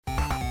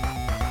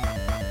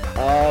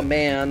Oh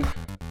man.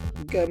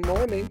 Good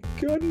morning.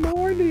 Good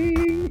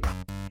morning.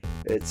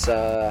 It's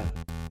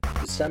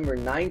December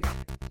 9th,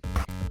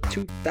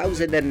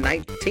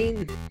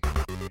 2019.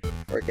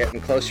 We're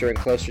getting closer and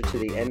closer to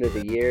the end of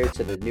the year,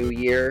 to the new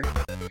year.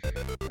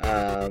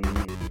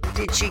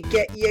 Did you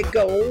get your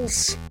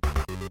goals?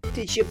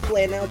 Did you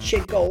plan out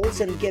your goals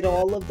and get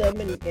all of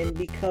them and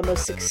become a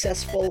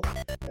successful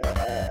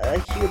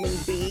human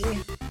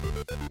being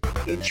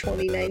in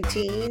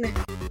 2019?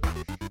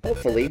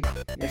 Hopefully.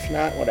 If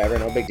not, whatever,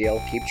 no big deal.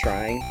 Keep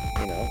trying,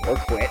 or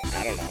quit.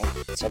 I don't know.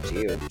 It's up to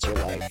you. It's your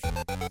life.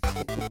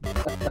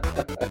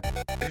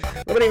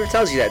 Nobody ever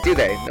tells you that, do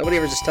they? Nobody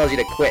ever just tells you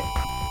to quit.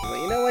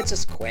 Well, you know what?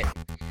 Just quit.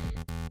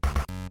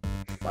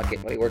 Fuck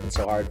it. What are you working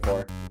so hard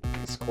for?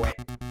 Just quit.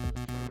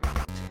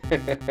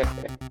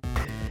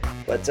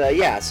 But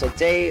yeah, so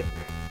the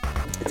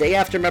day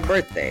after my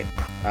birthday.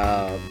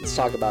 Let's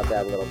talk about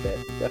that a little bit.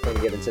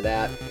 Definitely get into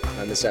that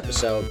on this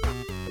episode.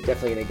 We're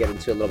definitely going to get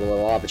into a little bit of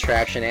law of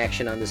attraction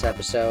action on this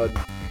episode.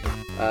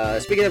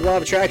 Speaking of law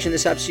of attraction,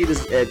 this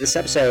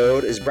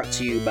episode is brought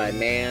to you by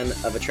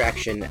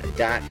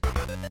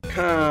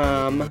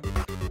manofattraction.com.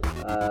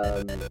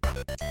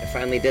 I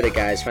finally did it,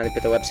 guys. Finally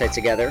put the website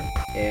together,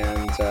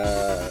 and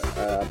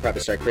I'll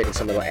probably start creating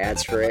some little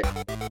ads for it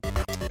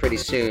pretty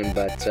soon,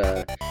 but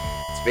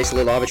it's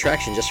basically law of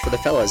attraction just for the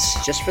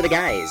fellas, just for the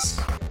guys.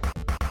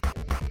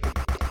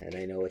 And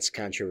I know it's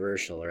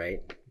controversial, right?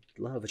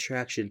 Law of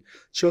attraction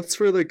just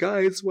for the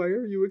guys. Why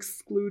are you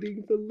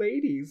excluding the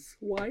ladies?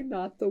 Why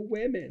not the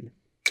women?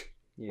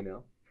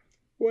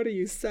 What are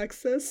you,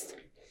 sexist?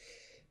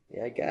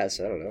 Yeah, I guess.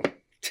 I don't know.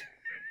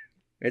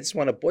 I just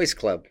want a boys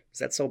club. Is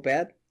that so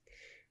bad?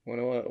 I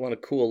want a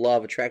cool law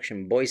of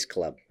attraction boys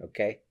club,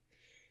 okay?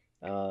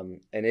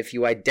 And if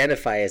you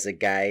identify as a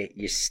guy,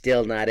 you're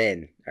still not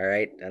in, all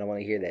right? I don't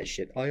want to hear that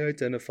shit. I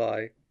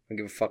identify. I don't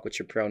give a fuck what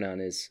your pronoun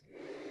is.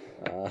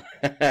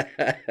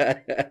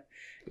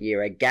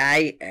 You're a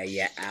guy,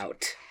 you're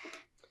out.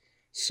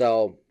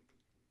 So,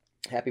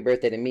 happy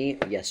birthday to me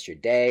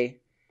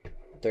yesterday.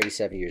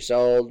 37 years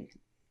old.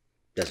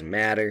 Doesn't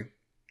matter.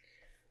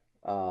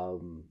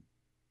 And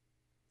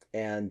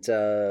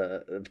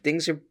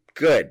things are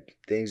good.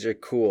 Things are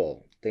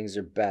cool. Things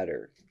are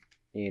better.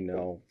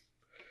 Am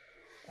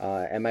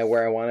I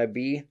where I want to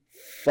be?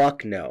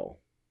 Fuck no.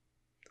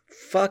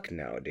 Fuck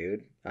no,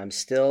 dude. I'm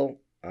still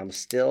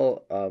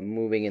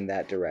moving in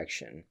that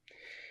direction.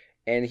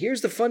 And here's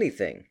the funny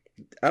thing.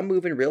 I'm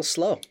moving real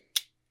slow.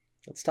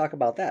 Let's talk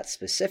about that,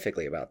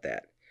 specifically about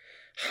that.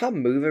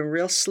 I'm moving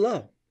real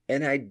slow.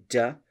 And I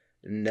don't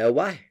know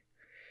why.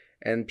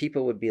 And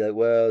people would be like,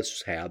 well, it's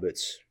just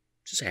habits.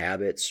 Just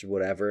habits,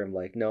 whatever. I'm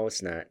like, no,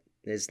 it's not.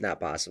 It's not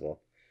possible.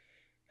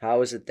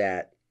 How is it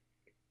that,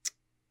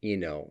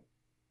 I'm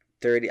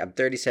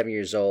 37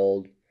 years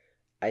old.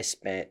 I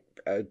spent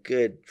a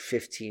good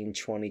 15,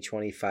 20,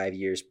 25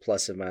 years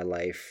plus of my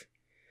life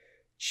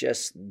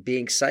just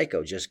being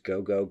psycho, just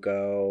go, go,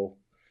 go.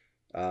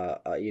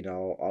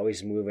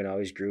 Always moving,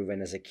 always grooving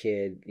as a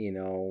kid,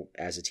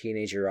 as a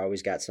teenager,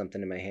 always got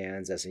something in my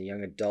hands. As a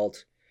young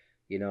adult,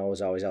 I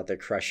was always out there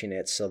crushing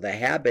it. So the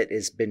habit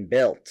has been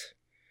built,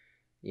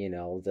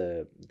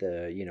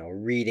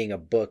 reading a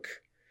book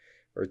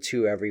or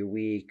two every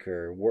week,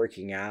 or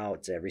working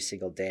out every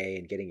single day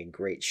and getting in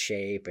great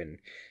shape and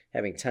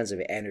having tons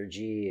of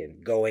energy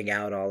and going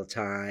out all the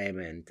time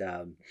and,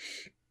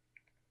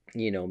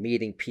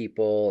 meeting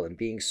people and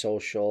being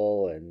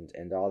social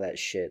and all that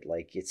shit.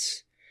 Like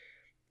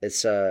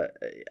I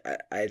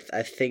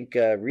think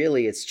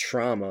really it's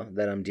trauma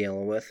that I'm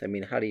dealing with. I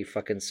mean, how do you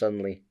fucking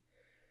suddenly,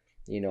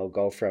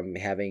 go from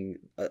having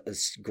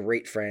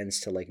great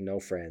friends to like no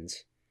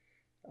friends?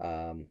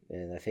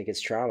 And I think it's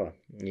trauma.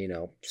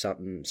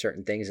 Certain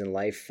things in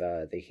life,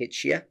 they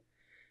hit you,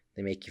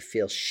 they make you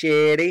feel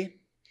shitty,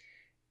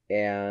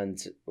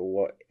 and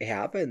what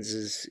happens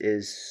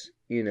is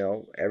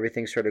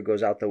everything sort of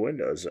goes out the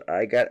windows.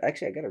 I got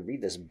to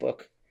read this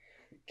book.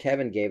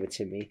 Kevin gave it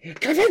to me.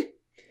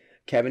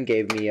 Kevin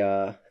gave me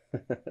a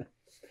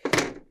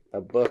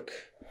book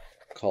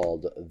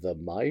called The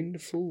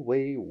Mindful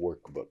Way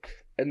Workbook,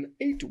 an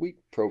 8-week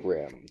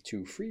program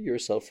to free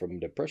yourself from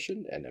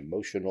depression and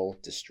emotional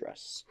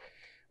distress,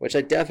 which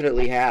I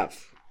definitely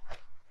have.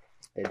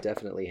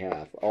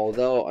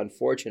 Although,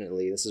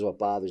 unfortunately, this is what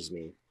bothers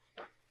me,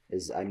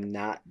 is I'm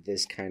not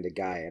this kind of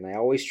guy. And I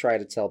always try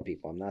to tell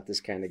people I'm not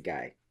this kind of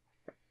guy.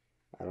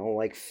 I don't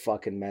like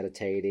fucking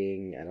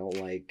meditating. I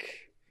don't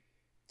like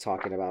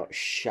talking about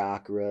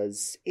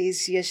chakras.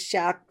 Is your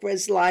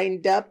chakras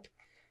lined up?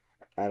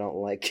 I don't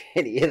like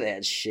any of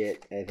that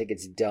shit. I think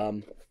it's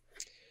dumb.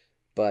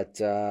 But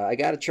I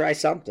got to try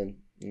something.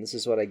 And this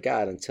is what I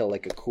got until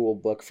like a cool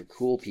book for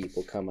cool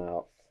people comes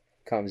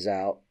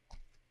out.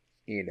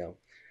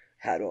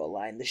 How to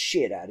align the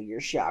shit out of your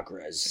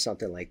chakras.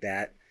 Something like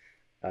that.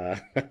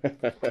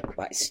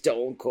 By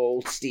Stone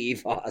Cold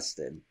Steve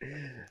Austin.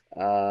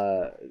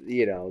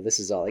 This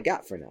is all I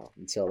got for now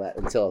until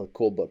a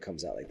cool book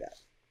comes out like that.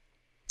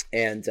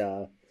 And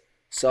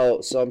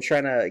So I'm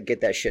trying to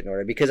get that shit in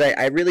order because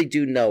I really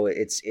do know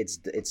it's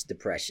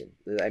depression.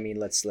 I mean,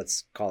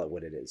 let's call it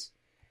what it is.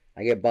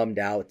 I get bummed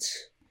out,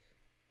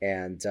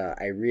 and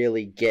I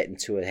really get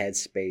into a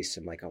headspace.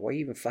 I'm like, oh, why are you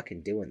even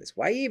fucking doing this?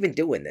 Why are you even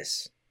doing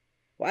this?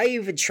 Why are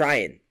you even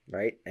trying?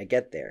 Right? I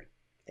get there.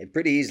 And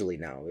pretty easily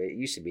now. It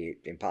used to be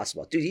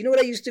impossible. Dude, you know what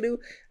I used to do?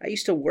 I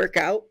used to work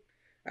out.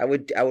 I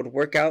would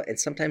work out, and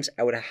sometimes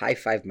I would high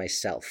five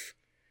myself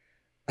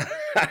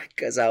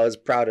because I was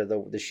proud of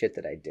the shit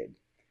that I did.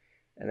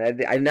 And I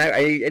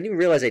didn't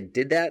realize I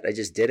did that. I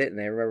just did it.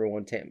 And I remember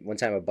one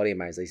time a buddy of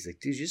mine was like, he's like,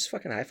 dude, you just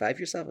fucking high five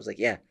yourself? I was like,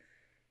 yeah,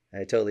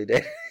 I totally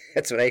did.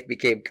 That's when I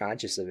became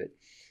conscious of it.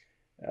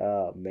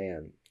 Oh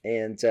man.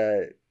 And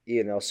so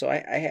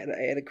I had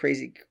a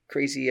crazy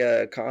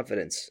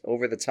confidence,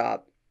 over the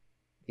top,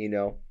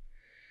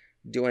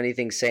 do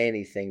anything, say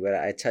anything. But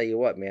I tell you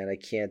what, man, I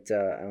can't.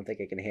 I don't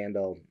think I can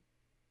handle,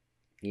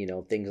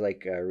 things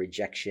like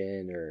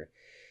rejection or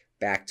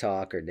back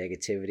talk or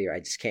negativity, or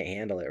I just can't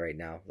handle it right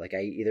now. Like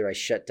either I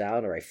shut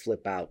down or I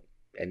flip out,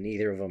 and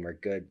neither of them are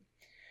good.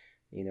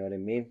 You know what I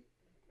mean?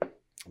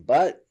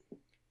 But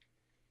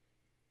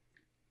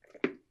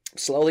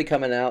slowly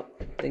coming out,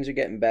 things are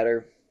getting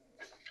better.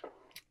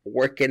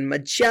 Working my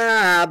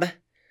job,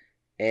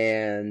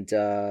 and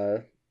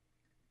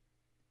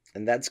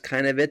that's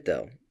kind of it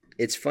though.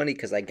 It's funny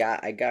because I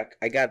got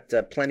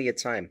plenty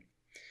of time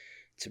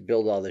to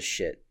build all this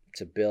shit,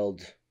 to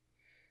build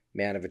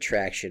Man of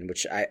Attraction,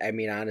 which I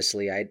mean,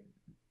 honestly,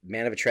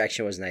 Man of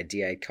Attraction was an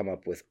idea I'd come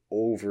up with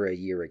over a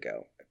year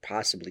ago,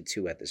 possibly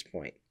 2 at this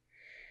point.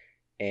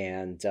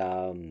 And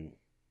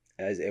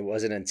it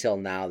wasn't until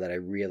now that I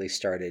really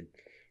started,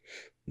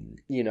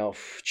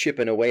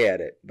 chipping away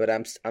at it. But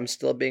I'm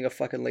still being a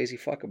fucking lazy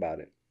fuck about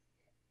it.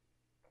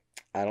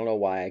 I don't know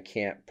why I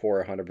can't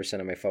pour 100%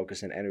 of my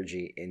focus and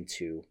energy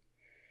into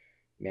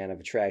Man of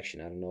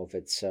Attraction. I don't know if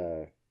it's,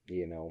 I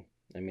mean,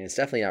 it's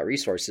definitely not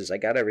resources. I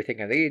got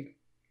everything I need.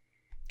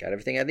 Got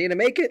everything I need to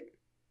make it,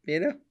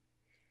 Got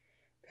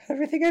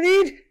everything I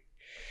need.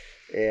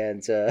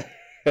 And,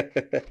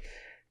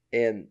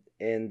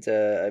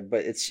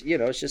 but it's,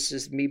 it's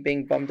just me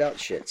being bummed out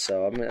shit.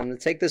 So I'm going to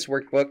take this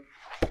workbook.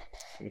 I'm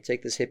going to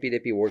take this hippy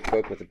dippy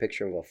workbook with a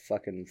picture of a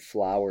fucking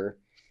flower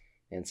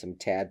and some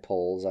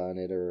tadpoles on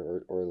it,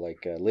 or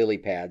like lily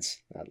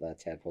pads, not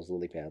tadpoles,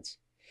 lily pads,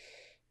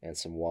 and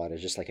some water,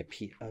 just like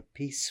a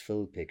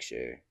peaceful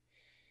picture.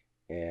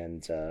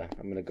 And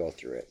I'm going to go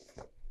through it.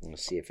 I'm going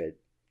to see if it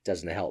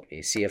doesn't help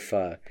me. See if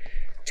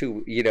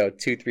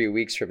 2-3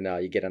 weeks from now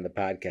you get on the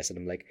podcast and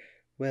I'm like,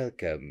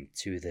 welcome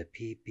to the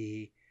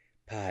PP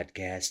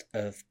podcast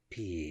of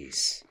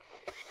peace,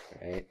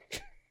 right?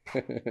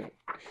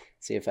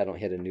 See if I don't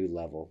hit a new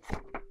level.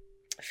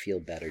 I feel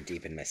better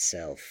deep in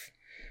myself.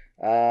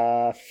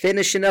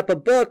 Finishing up a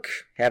book.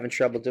 Having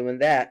trouble doing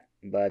that,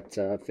 but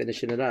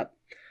finishing it up.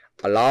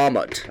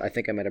 Alamat. I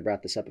think I might have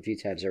brought this up a few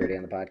times already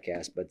on the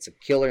podcast, but it's a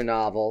killer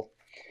novel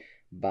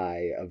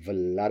by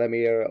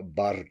Vladimir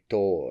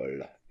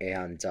Bartol,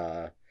 and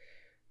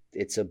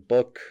it's a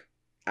book.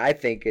 I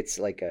think it's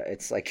like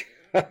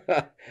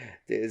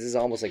this is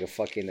almost like a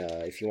fucking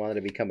if you wanted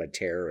to become a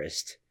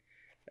terrorist,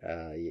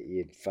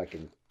 you'd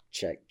fucking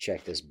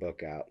check this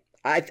book out.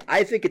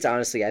 I think it's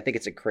honestly, I think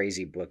it's a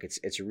crazy book.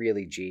 It's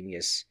really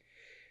genius.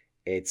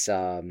 It's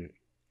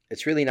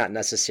really not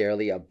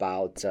necessarily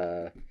about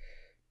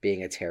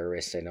being a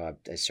terrorist. I know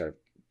I started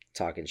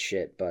talking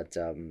shit, but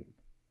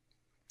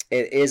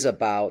it is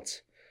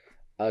about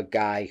a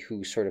guy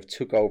who sort of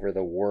took over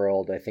the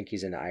world. I think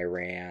he's in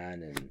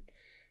Iran,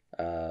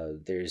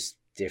 and there's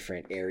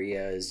different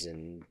areas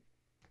and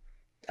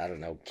I don't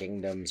know,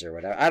 kingdoms or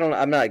whatever. I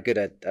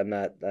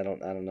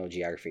don't know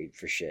geography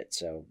for shit.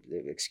 So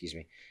excuse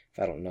me if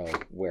I don't know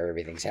where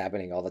everything's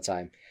happening all the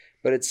time.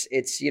 But it's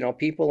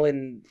people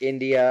in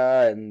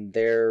India, and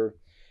they're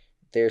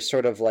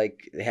sort of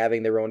like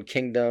having their own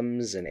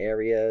kingdoms and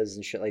areas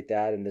and shit like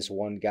that. And this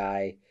one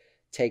guy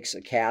takes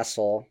a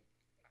castle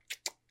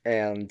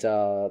and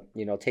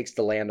takes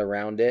the land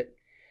around it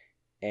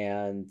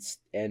and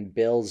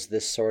builds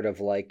this sort of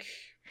like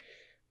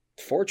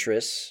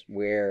fortress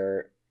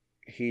where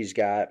he's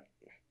got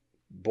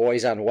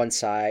boys on one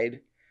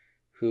side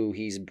who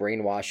he's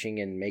brainwashing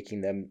and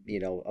making them,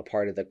 a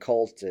part of the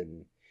cult,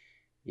 and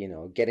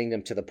getting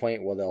them to the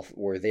point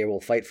where they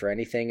will fight for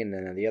anything. And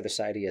then on the other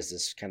side, he has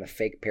this kind of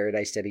fake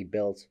paradise that he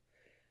built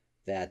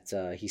that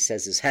he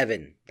says is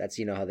heaven. That's,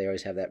 how they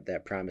always have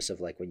that promise of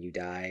like when you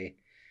die,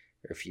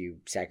 or if you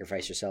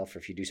sacrifice yourself, or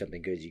if you do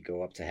something good, you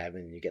go up to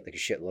heaven and you get like a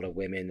shitload of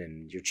women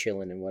and you're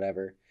chilling and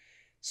whatever.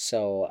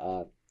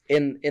 So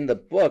in the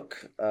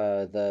book,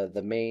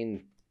 the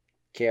main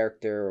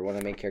character, or one of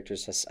the main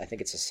characters, I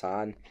think it's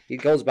Hassan. He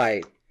goes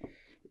by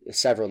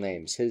several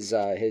names.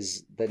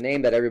 The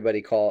name that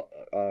everybody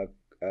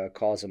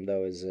calls him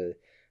though is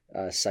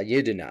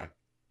Sayyidina,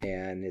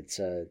 and it's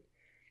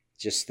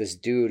just this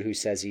dude who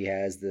says he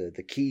has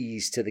the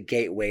keys to the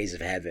gateways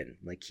of heaven.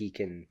 Like he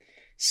can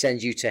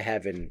send you to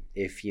heaven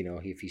if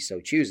he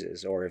so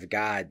chooses, or if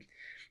God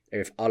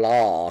if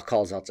Allah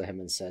calls out to him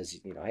and says,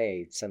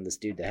 hey, send this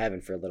dude to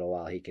heaven for a little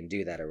while, he can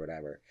do that or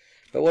whatever.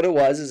 But what it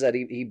was is that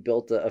he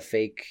built a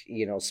fake,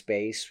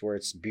 space where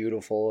it's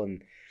beautiful,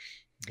 and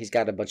he's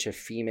got a bunch of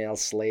female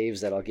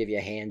slaves that'll give you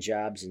hand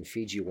jobs and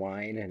feed you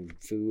wine and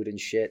food and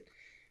shit.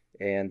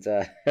 And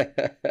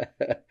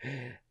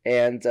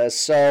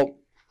so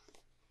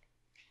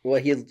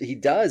what he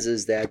does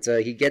is that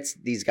he gets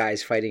these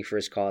guys fighting for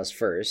his cause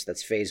first.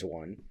 That's phase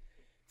 1.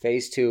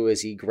 Phase 2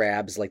 is he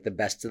grabs like the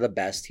best of the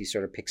best. He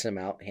sort of picks them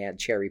out,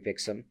 cherry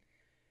picks them.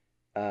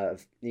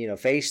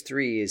 Phase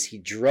 3 is he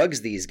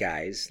drugs these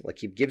guys. Like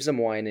he gives them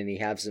wine and he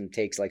has them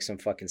takes like some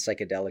fucking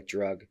psychedelic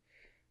drug.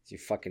 He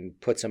fucking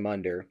puts them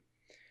under.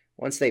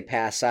 Once they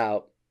pass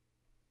out,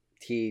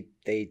 him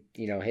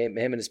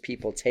and his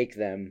people take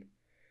them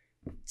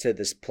to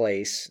this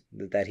place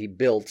that he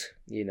built,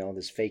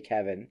 this fake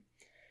heaven.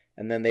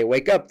 And then they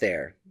wake up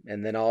there.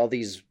 And then all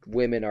these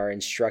women are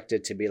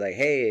instructed to be like,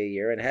 hey,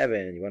 you're in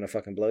heaven. You want a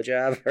fucking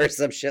blowjob or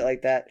some shit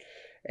like that?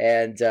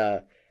 And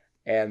they're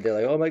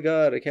like, oh my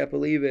God, I can't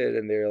believe it.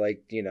 And they're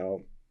like,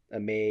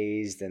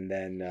 amazed. And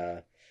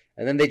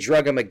then they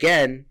drug him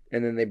again.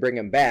 And then they bring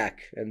him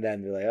back. And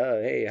then they're like,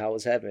 oh, hey, how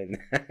was heaven?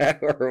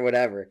 or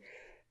whatever.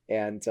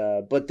 And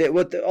all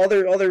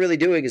they're really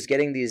doing is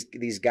getting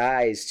these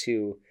guys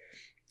to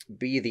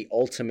be the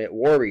ultimate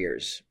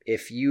warriors.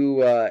 If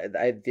you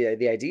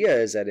the idea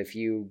is that if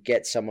you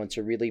get someone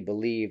to really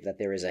believe that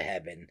there is a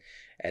heaven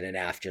and an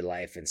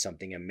afterlife and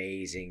something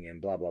amazing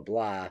and blah blah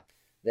blah,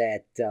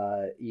 that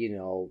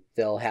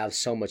they'll have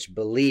so much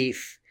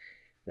belief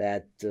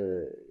that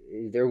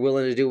they're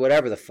willing to do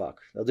whatever the fuck.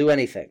 They'll do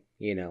anything,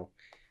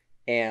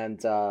 and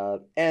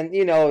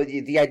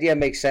the idea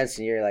makes sense,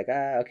 and you're like,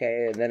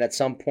 okay. And then at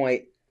some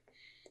point,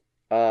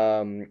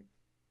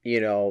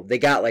 they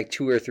got like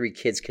 2 or 3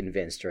 kids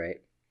convinced,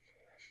 right?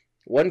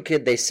 One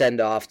kid they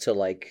send off to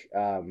like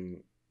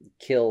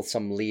kill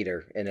some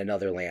leader in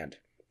another land.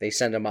 They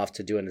send him off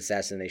to do an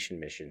assassination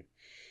mission,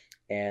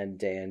 and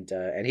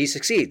he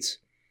succeeds.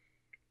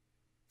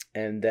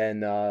 And then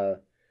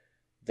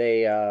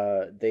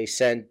they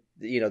send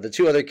the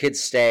 2 other kids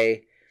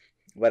stay,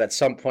 but at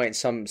some point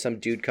some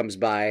dude comes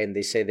by and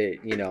they say that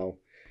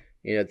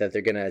that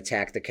they're going to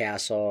attack the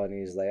castle. And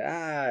he's like,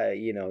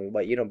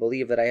 what, you don't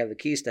believe that I have the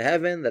keys to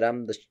heaven, that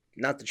I'm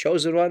not the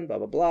chosen one, blah,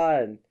 blah, blah.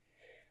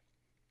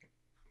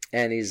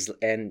 And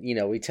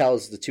he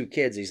tells the 2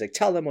 kids, he's like,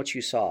 tell them what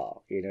you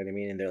saw. You know what I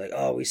mean? And they're like,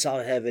 oh, we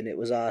saw heaven. It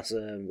was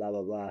awesome, blah,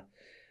 blah, blah.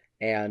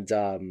 And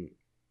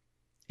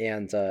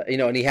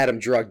he had him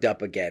drugged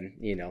up again,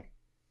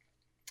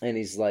 and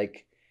he's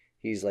like,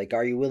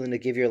 are you willing to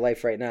give your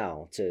life right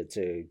now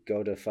to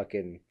go to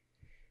fucking,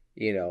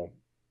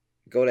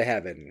 go to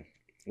heaven?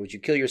 Would you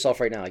kill yourself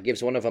right now? He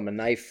gives one of them a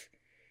knife,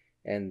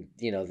 and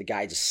the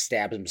guy just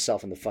stabs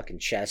himself in the fucking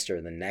chest or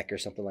in the neck or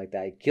something like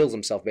that. He kills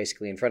himself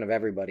basically in front of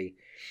everybody,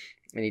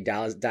 and he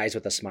dies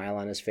with a smile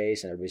on his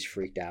face, and everybody's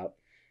freaked out.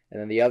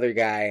 And then the other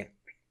guy,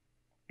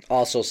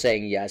 also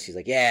saying yes, he's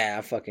like, yeah,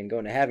 I'm fucking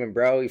going to heaven,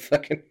 bro. He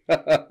fucking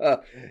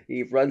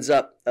he runs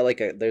up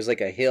there's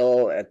like a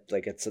hill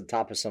it's the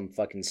top of some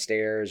fucking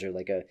stairs, or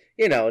like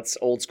it's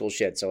old school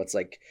shit, so it's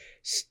like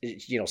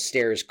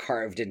stairs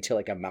carved into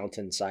like a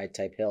mountainside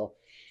type hill.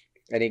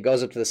 And he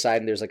goes up to the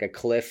side, and there's like a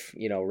cliff,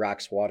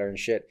 rocks, water and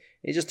shit.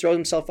 And he just throws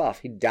himself off.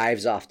 He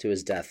dives off to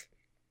his death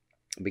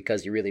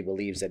because he really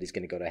believes that he's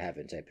going to go to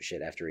heaven type of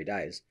shit after he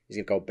dies. He's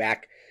going to go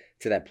back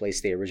to that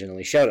place they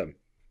originally showed him.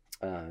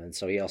 And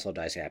so he also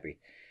dies happy.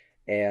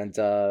 And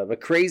a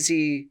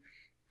crazy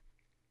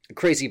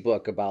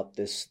book about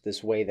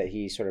this way that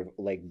he sort of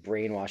like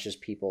brainwashes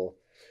people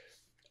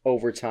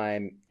over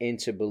time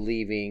into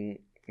believing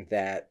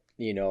that,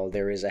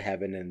 there is a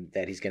heaven, and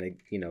that he's going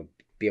to,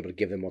 be able to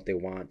give them what they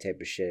want type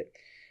of shit,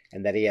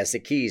 and that he has the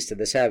keys to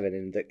this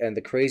heaven. And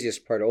the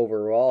craziest part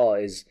overall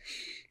is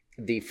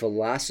the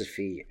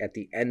philosophy at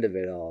the end of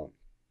it all.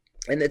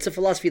 And it's a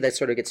philosophy that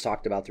sort of gets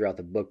talked about throughout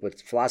the book,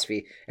 but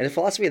philosophy, and the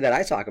philosophy that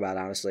I talk about,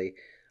 honestly,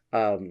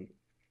 when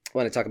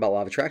I talk about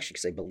law of attraction,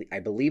 because I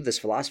believe this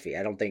philosophy.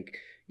 I don't think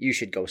you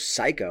should go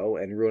psycho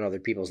and ruin other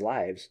people's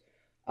lives,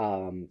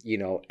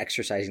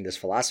 exercising this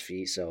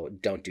philosophy. So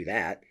don't do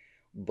that.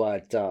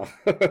 But the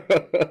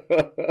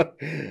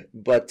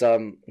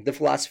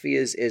philosophy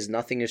is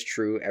nothing is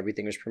true,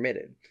 everything is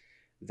permitted.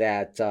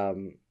 That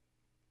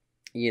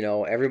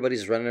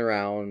everybody's running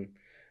around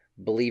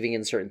believing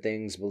in certain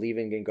things,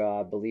 believing in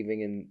God,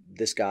 believing in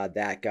this God,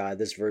 that God,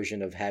 this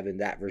version of heaven,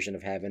 that version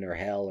of heaven or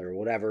hell or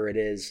whatever it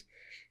is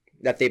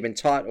that they've been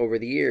taught over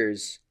the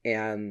years.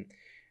 And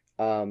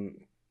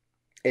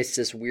it's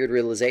this weird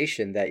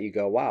realization that you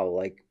go, wow,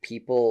 like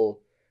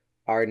people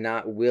are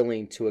not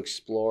willing to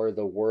explore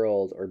the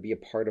world or be a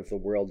part of the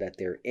world that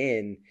they're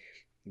in.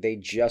 They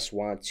just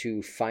want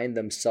to find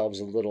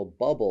themselves a little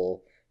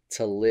bubble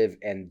to live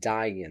and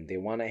die in. They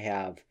want to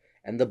have,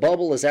 and the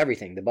bubble is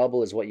everything. The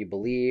bubble is what you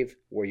believe,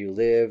 where you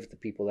live, the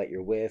people that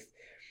you're with.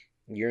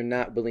 You're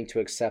not willing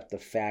to accept the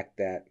fact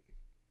that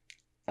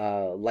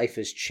life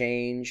is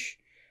change,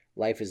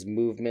 life is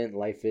movement,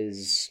 life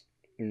is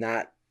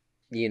not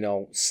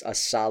a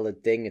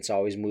solid thing. It's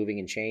always moving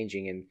and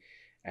changing,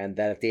 and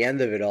that at the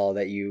end of it all,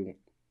 that you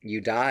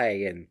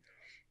die, and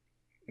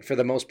for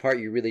the most part,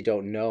 you really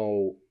don't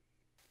know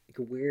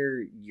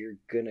where you're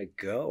gonna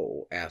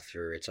go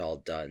after it's all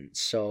done.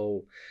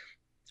 So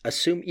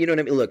assume, you know what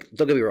I mean. Look,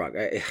 don't get me wrong.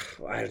 I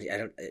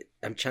don't.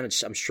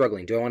 I'm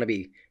struggling. Do I want to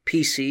be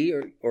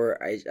PC or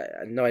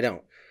no, I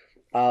don't.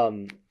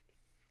 Um,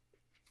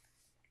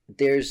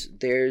 there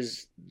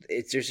just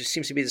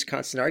seems to be this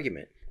constant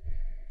argument.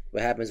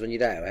 What happens when you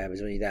die? What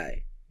happens when you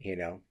die?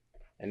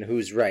 And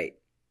who's right,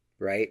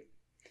 right?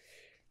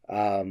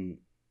 Um,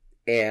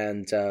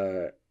 and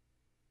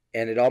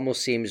it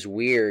almost seems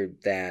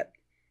weird that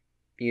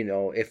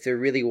if there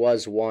really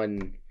was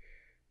one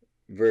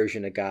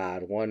version of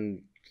God,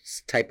 one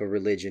type of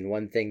religion,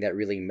 one thing that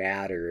really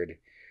mattered,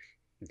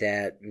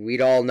 that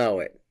we'd all know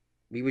it.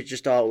 We would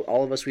just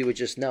all of us, we would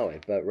just know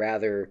it. But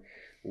rather,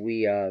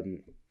 we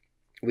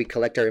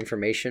collect our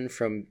information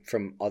from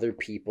other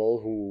people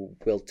who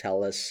will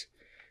tell us,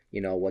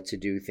 what to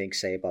do, think,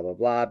 say, blah blah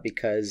blah,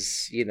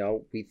 because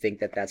we think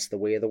that that's the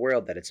way of the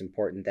world. That it's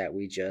important that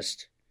we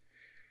just,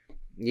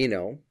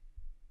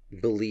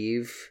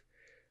 believe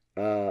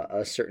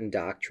a certain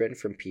doctrine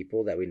from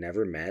people that we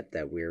never met,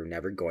 that we're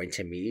never going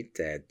to meet,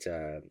 that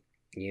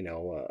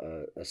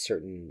a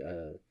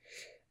certain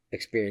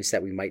experience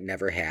that we might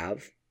never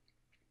have.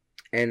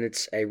 And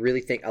I really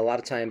think a lot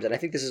of times, and I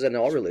think this is in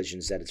all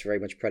religions, that it's very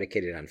much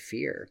predicated on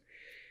fear.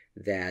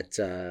 That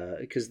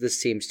because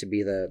this seems to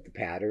be the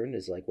pattern,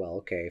 is like, well,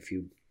 okay, if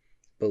you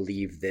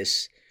believe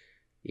this,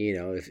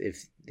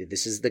 if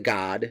this is the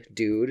God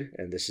dude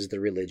and this is the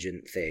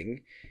religion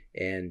thing,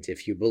 and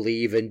if you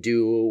believe and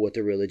do what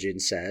the religion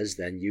says,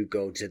 then you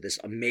go to this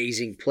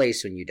amazing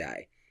place when you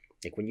die.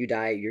 Like, when you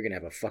die, you're gonna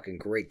have a fucking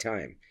great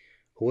time.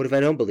 What if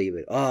I don't believe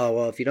it? Oh,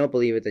 well, if you don't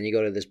believe it, then you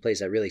go to this place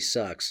that really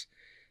sucks,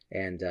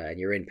 and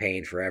you're in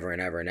pain forever and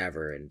ever and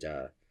ever, and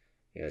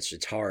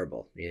it's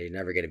horrible. You're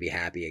never gonna be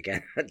happy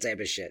again. That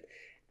type of shit.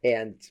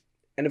 And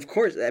of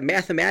course,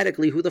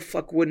 mathematically, who the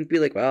fuck wouldn't be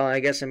like, well, I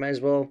guess I might as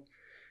well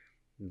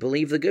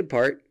believe the good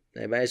part.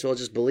 I might as well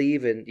just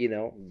believe and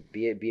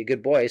be a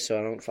good boy, so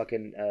I don't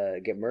fucking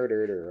get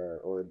murdered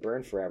or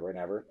burned forever and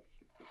ever.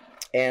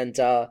 And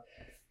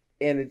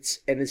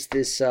it's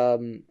this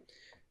the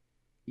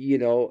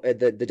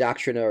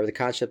doctrine or the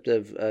concept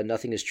of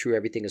nothing is true,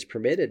 everything is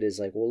permitted, is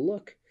like, well,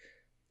 look,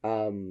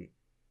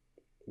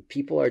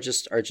 people are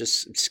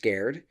just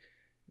scared.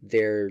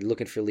 They're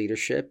looking for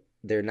leadership.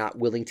 They're not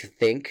willing to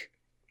think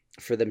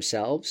for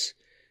themselves,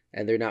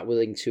 and they're not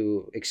willing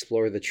to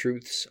explore the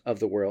truths of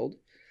the world.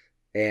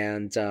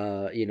 And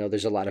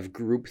there's a lot of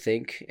group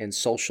think and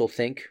social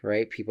think,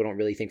 right? People don't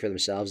really think for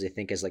themselves. They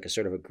think as like a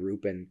sort of a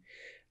group, and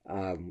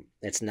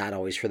it's not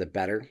always for the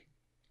better.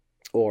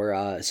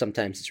 Or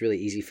sometimes it's really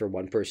easy for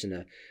one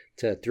person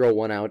to throw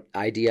one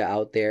idea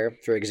out there.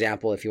 For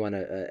example, if you want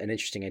an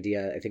interesting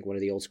idea, I think one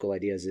of the old school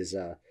ideas is,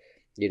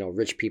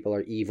 rich people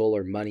are evil,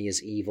 or money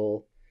is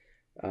evil.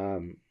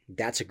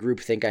 That's a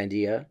groupthink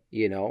idea,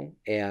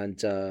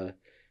 and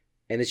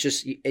it's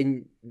just,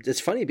 and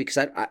it's funny because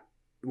I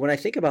when I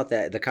think about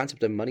that, the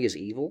concept of money is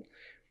evil,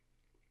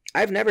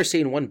 I've never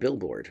seen one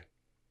billboard.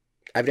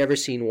 I've never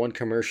seen one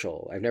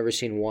commercial. I've never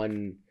seen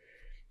one,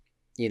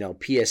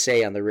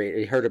 PSA on the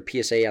radio. Heard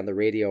a PSA on the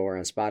radio or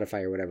on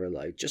Spotify or whatever,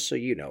 like, just so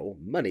you know,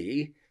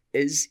 money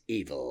is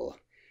evil.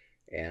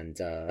 And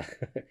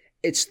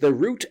it's the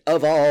root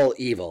of all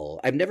evil.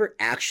 I've never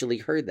actually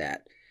heard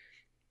that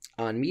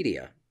on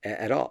media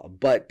at all.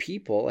 But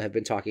people have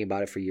been talking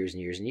about it for years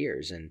and years and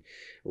years, and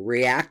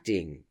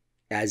reacting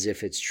as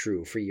if it's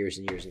true for years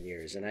and years and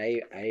years. And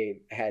I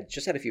had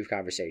a few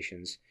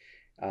conversations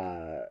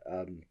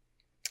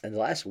in the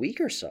last week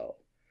or so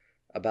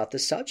about the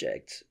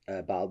subject,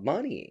 about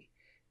money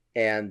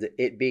and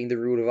it being the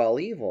root of all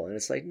evil. And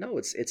it's like, no,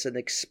 it's an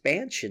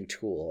expansion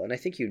tool. And I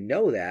think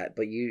that,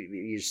 but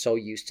you're so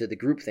used to the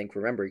groupthink,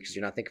 remember, because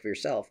you're not thinking for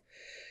yourself.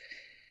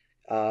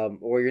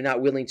 Or you're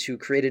not willing to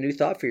create a new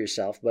thought for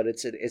yourself, but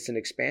it's an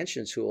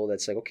expansion tool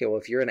that's like, okay, well,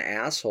 if you're an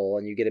asshole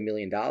and you get $1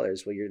 million, well,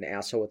 you're an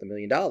asshole with $1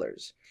 million.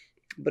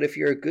 But if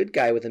you're a good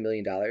guy with $1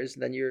 million,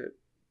 then you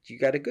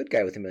got a good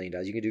guy with $1 million.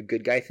 You can do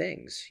good guy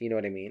things. You know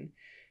what I mean?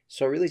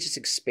 So it really just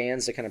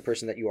expands the kind of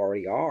person that you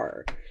already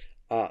are.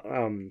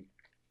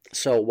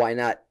 So why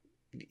not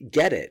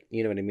get it?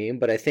 You know what I mean?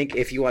 But I think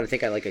if you want to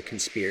think on like a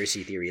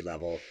conspiracy theory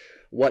level,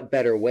 what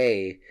better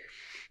way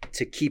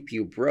to keep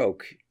you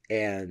broke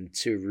and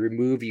to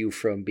remove you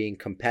from being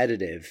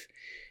competitive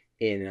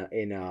in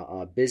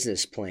a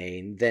business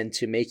plane than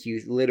to make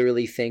you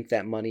literally think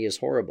that money is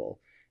horrible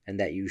and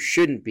that you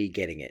shouldn't be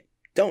getting it.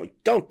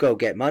 Don't go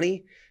get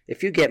money.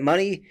 If you get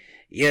money,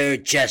 you're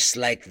just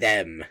like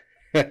them.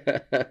 And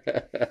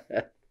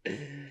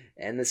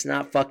it's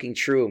not fucking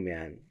true,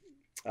 man.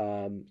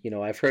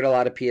 I've heard a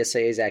lot of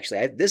PSAs, actually.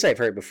 I've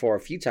heard before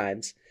a few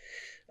times,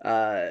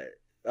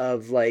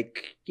 of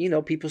like,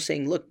 people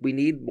saying, look, we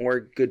need more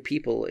good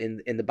people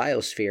in the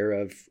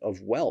biosphere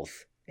of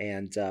wealth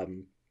and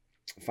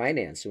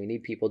finance. So we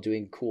need people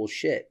doing cool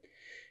shit.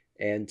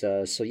 And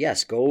so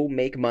yes, go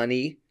make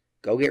money,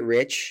 go get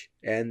rich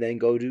and then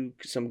go do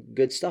some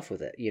good stuff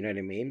with it. You know what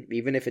I mean?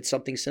 Even if it's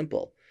something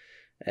simple.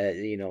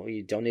 You know,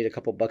 you donate a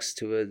couple bucks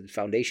to a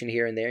foundation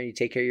here and there, and you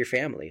take care of your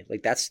family.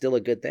 Like, that's still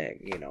a good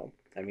thing, you know?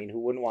 I mean,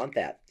 who wouldn't want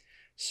that?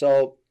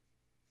 So,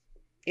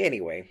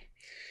 anyway,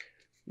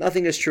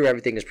 nothing is true,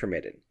 everything is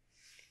permitted.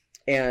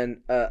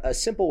 And a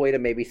simple way to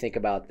maybe think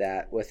about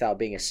that without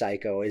being a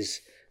psycho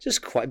is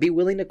just be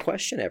willing to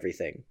question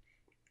everything.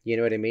 You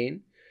know what I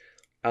mean?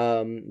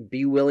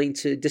 Be willing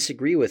to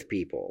disagree with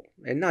people,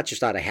 and not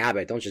just out of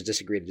habit. Don't just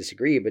disagree to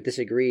disagree, but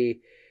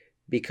disagree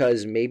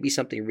because maybe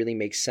something really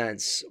makes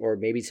sense, or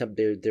maybe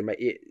there might,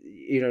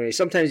 you know,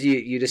 sometimes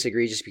you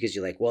disagree just because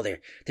you're like, well, there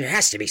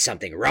has to be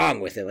something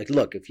wrong with it. Like,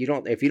 look, if you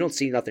don't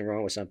see nothing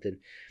wrong with something,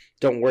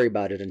 don't worry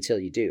about it until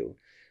you do.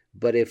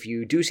 But if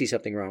you do see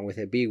something wrong with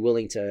it, be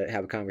willing to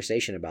have a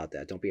conversation about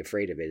that. Don't be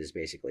afraid of it is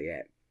basically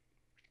it,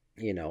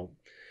 you know.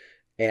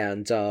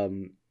 And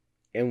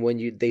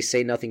when they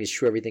say nothing is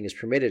true, everything is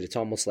permitted, it's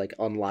almost like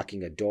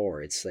unlocking a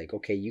door. It's like,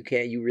 okay,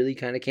 you really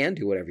kind of can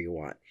do whatever you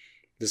want.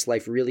 This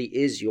life really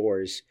is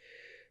yours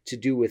to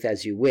do with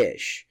as you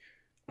wish.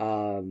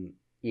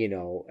 You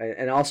know,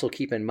 and also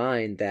keep in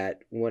mind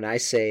that when I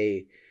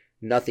say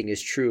nothing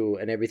is true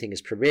and everything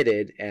is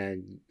permitted,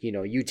 and, you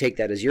know, you take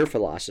that as your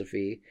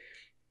philosophy,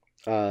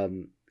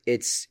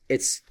 it's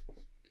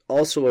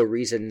also a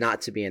reason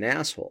not to be an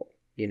asshole.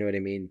 You know what I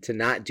mean? To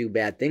not do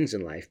bad things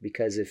in life,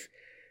 because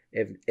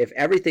if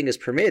everything is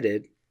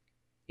permitted,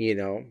 you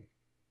know,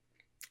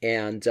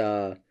 and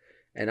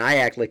I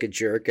act like a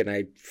jerk and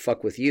I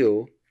fuck with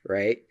you,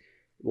 right?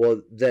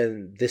 Well,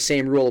 then the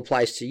same rule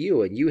applies to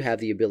you, and you have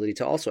the ability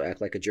to also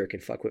act like a jerk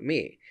and fuck with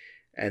me.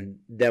 And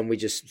then we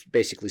just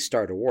basically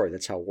start a war.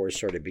 That's how wars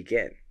sort of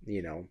begin,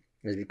 you know,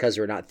 is because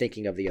we're not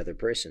thinking of the other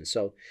person.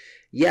 So,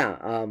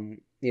 yeah,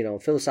 you know,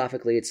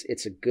 philosophically,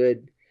 it's a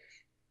good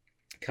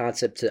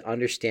concept to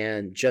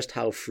understand just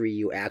how free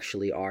you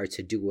actually are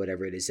to do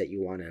whatever it is that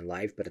you want in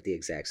life. But at the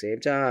exact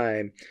same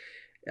time,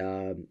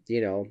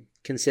 you know,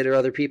 consider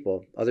other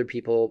people. Other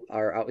people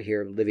are out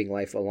here living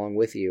life along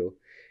with you.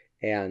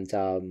 And,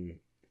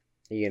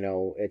 you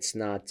know, it's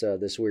not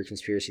this weird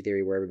conspiracy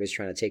theory where everybody's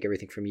trying to take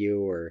everything from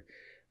you, or,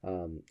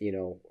 you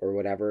know, or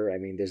whatever. I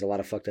mean, there's a lot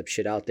of fucked up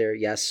shit out there.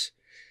 Yes,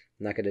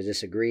 I'm not going to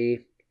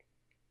disagree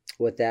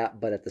with that.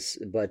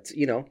 But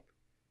you know,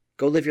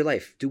 go live your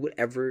life. Do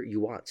whatever you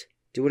want.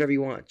 Do whatever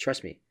you want.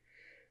 Trust me.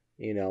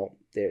 You know,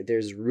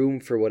 there's room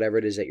for whatever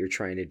it is that you're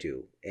trying to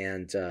do.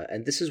 And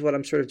this is what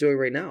I'm sort of doing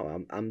right now.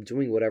 I'm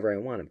doing whatever I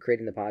want. I'm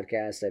creating the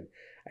podcast.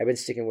 I've been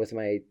sticking with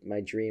my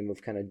dream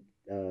of kind of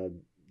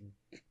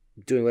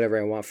doing whatever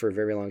I want for a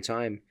very long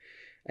time,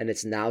 and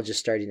it's now just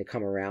starting to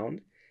come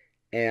around.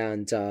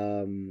 And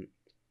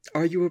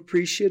are you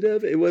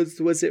appreciative?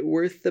 Was it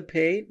worth the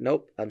pain?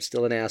 Nope. I'm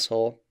still an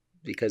asshole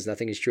because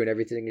nothing is true and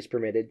everything is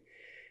permitted.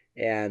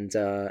 And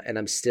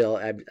I'm still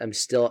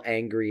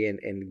angry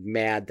and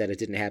mad that it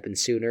didn't happen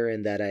sooner,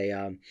 and that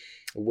I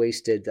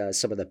wasted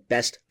some of the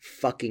best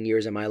fucking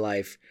years of my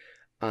life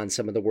on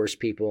some of the worst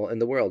people in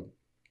the world,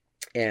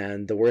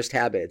 and the worst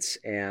habits,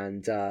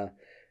 and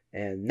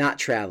not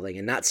traveling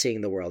and not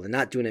seeing the world and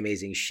not doing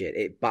amazing shit.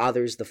 It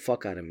bothers the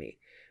fuck out of me.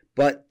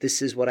 But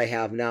this is what I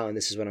have now, and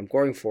this is what I'm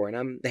going for. And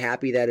I'm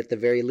happy that at the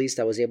very least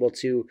I was able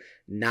to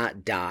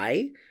not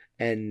die.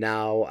 And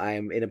now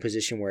I'm in a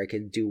position where I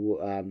can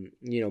do,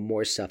 you know,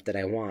 more stuff that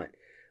I want.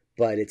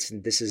 But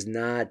this is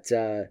not,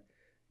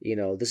 you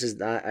know, this is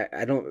not,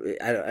 I don't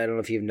know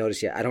if you've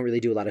noticed yet. I don't really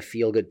do a lot of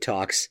feel good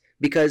talks,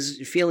 because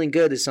feeling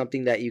good is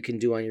something that you can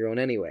do on your own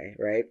anyway,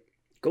 right?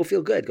 Go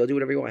feel good. Go do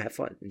whatever you want. Have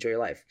fun. Enjoy your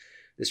life.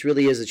 This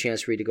really is a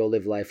chance for you to go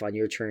live life on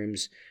your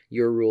terms,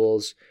 your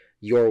rules,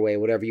 your way,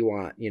 whatever you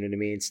want. You know what I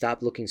mean?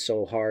 Stop looking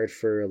so hard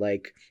for,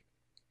 like,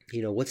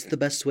 you know, what's the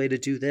best way to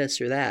do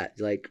this or that?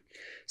 Like,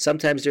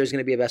 sometimes there's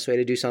going to be a best way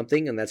to do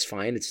something, and that's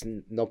fine. It's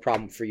no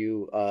problem for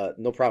you.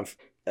 No problem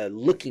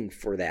looking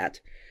for that.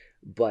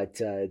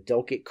 But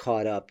don't get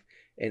caught up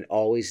in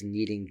always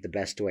needing the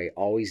best way,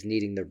 always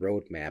needing the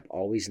roadmap,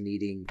 always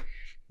needing,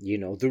 you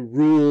know, the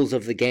rules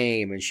of the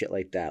game and shit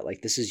like that.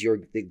 Like, this is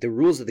the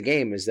rules of the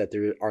game is that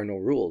there are no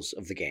rules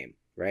of the game,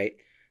 right?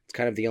 It's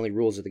kind of the only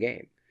rules of the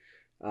game.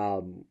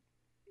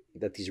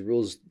 That these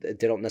rules, they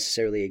don't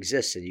necessarily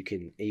exist, and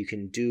you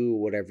can do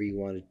whatever you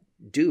want to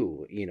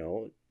do, you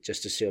know,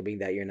 just assuming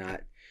that you're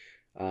not,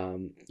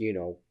 you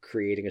know,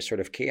 creating a sort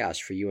of chaos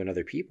for you and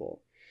other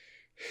people.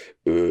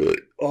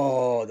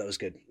 Oh, that was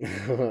good.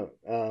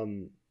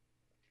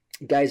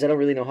 Guys, I don't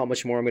really know how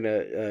much more I'm going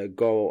to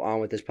go on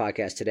with this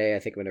podcast today. I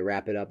think I'm going to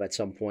wrap it up at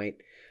some point,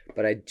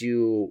 but I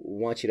do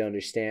want you to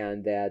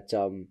understand that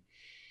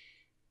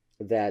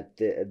that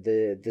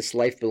this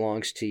life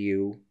belongs to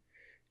you.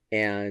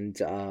 And,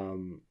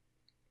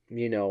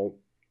 you know,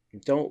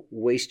 don't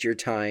waste your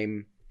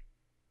time.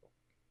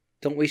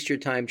 Don't waste your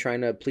time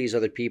trying to please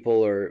other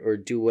people or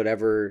do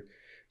whatever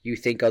you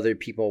think other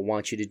people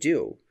want you to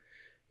do.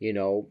 You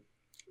know,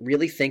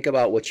 really think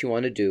about what you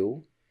want to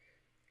do.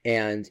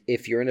 And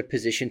if you're in a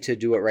position to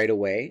do it right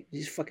away,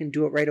 just fucking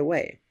do it right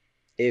away.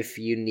 If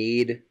you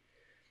need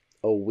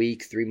a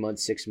week, 3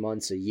 months, 6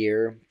 months, a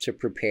year to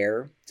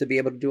prepare to be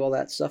able to do all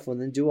that stuff,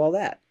 and then do all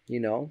that.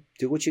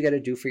 Do what you got to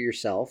do for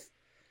yourself,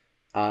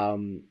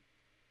 in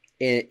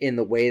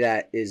the way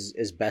that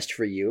is best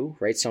for you,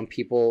 right? Some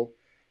people,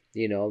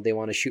 they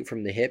want to shoot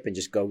from the hip and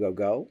just go, go,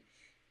 go.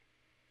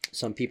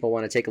 Some people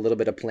want to take a little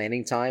bit of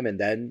planning time and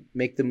then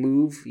make the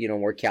move,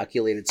 more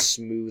calculated,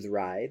 smooth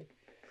ride.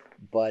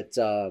 But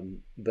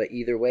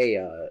either way,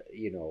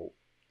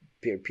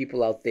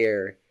 people out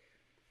there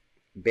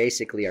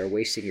basically are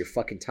wasting your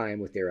fucking time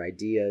with their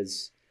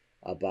ideas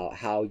about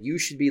how you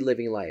should be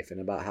living life,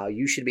 and about how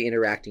you should be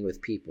interacting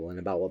with people, and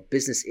about what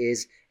business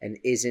is and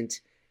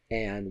isn't,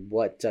 and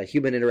what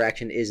human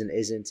interaction is and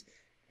isn't.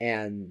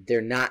 And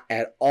they're not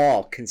at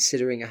all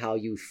considering how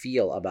you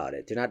feel about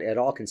it. They're not at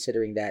all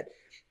considering that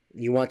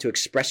you want to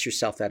express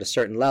yourself at a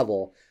certain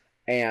level,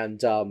 and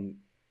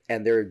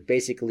they're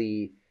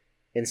basically,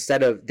 they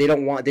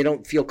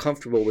don't feel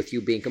comfortable with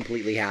you being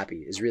completely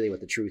happy, is really what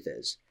the truth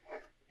is.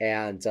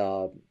 And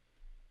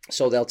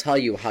so they'll tell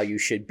you how you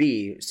should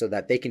be so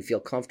that they can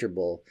feel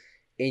comfortable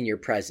in your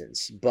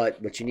presence.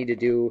 But what you need to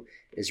do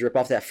is rip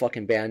off that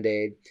fucking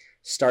Band-Aid,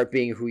 start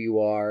being who you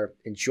are,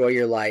 enjoy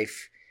your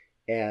life,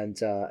 and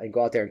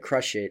go out there and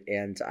crush it.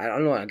 And I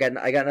don't know, I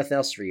got nothing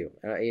else for you.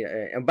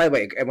 And by the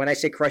way, when I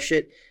say crush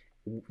it,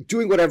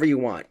 doing whatever you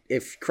want.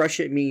 If crush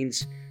it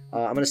means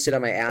I'm going to sit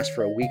on my ass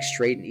for a week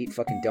straight and eat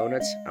fucking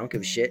donuts, I don't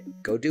give a shit.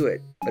 Go do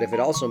it. But if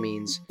it also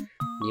means,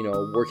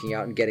 working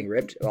out and getting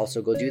ripped,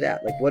 also go do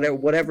that. Like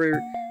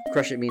whatever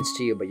crush it means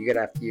to you, but you're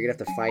gonna have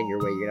to find your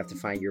way. You're gonna have to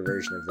find your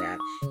version of that.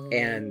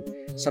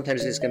 And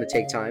sometimes it's gonna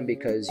take time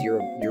because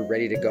you're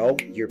ready to go.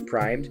 You're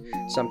primed.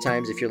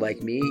 Sometimes if you're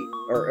like me,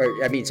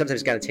 sometimes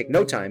it's gonna take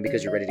no time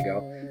because you're ready to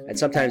go. And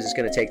sometimes it's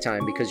gonna take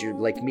time because you're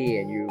like me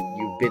and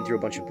you've been through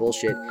a bunch of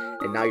bullshit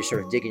and now you're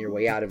sort of digging your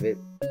way out of it.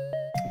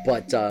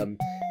 But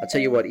I'll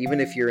tell you what,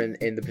 even if you're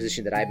in the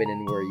position that I've been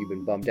in, where you've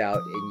been bummed out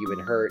and you've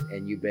been hurt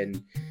and you've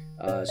been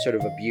sort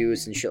of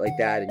abused and shit like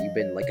that, and you've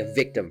been like a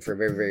victim for a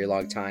very, very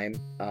long time,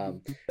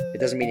 it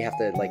doesn't mean you have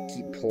to like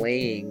keep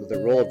playing the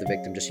role of the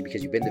victim just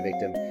because you've been the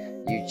victim.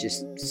 You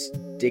just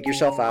dig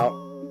yourself out,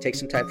 take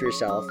some time for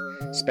yourself,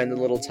 spend a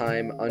little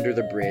time under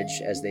the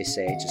bridge, as they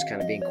say, just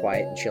kind of being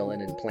quiet and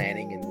chilling and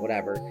planning and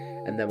whatever.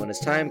 And then when it's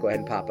time, go ahead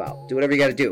and pop out. Do whatever you got to do.